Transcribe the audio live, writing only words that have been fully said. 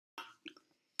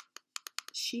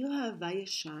שיר אהבה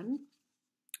ישן,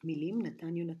 מילים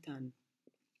נתן יונתן.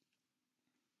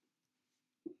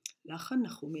 לחן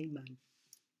נחום heiman.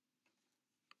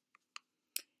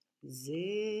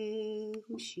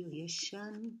 זהו שיר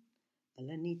ישן, על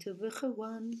הניטה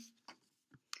וחוואן,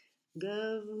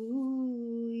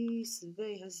 גבוי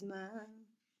סבי הזמן,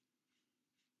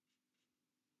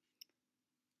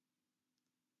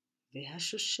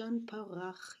 והשושן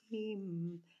פרח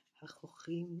עם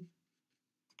החוכים.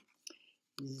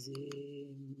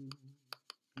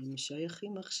 הם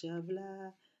שייכים עכשיו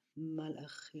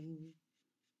למלאכים.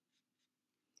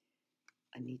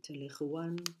 הניטה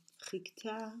לחוואן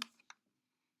חיכתה,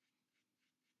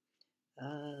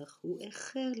 אך הוא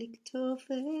איחר לכתוב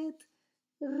את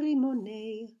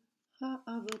רימוני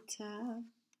אהבתה.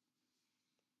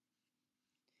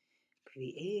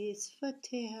 קביעי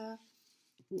שפתיה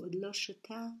הוא עוד לא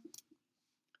שתה,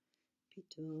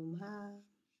 פתאום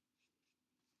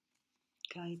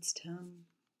הקיץ תם,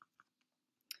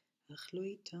 אך לא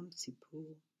איתם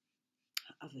סיפור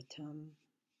אהבתם.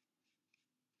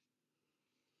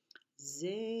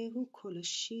 זהו כל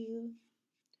השיר,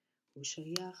 הוא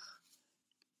שייך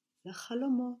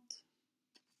לחלומות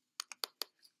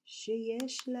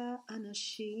שיש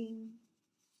לאנשים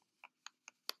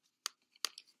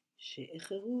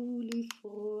שאיחרו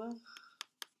לפרוח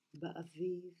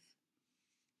באביב,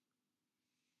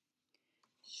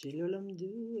 שלא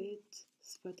למדו את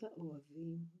שפת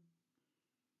האוהבים.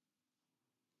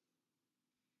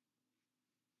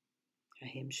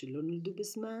 ההם שלא נולדו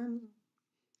בזמן,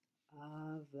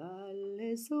 אבל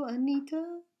זו הניטה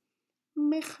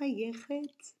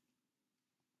מחייכת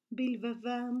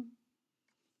בלבבם.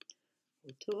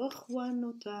 אותו אחוון,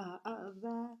 אותה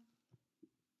האהבה,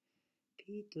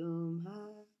 פתאום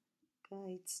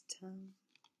הקיץ תם,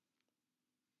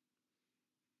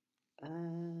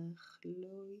 אך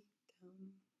לא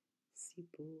איתם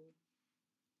סיפור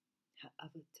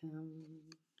אהבתם.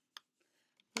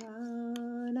 לה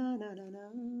לה לה לה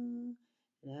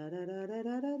לה לה לה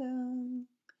לה לה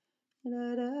לה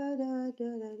לה לה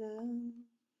לה לה לה.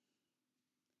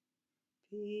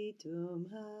 פתאום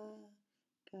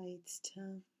הקיץ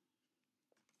תם,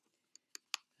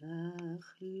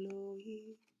 אך לא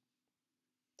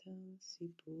איתם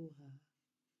סיפור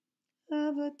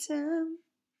אהבתם.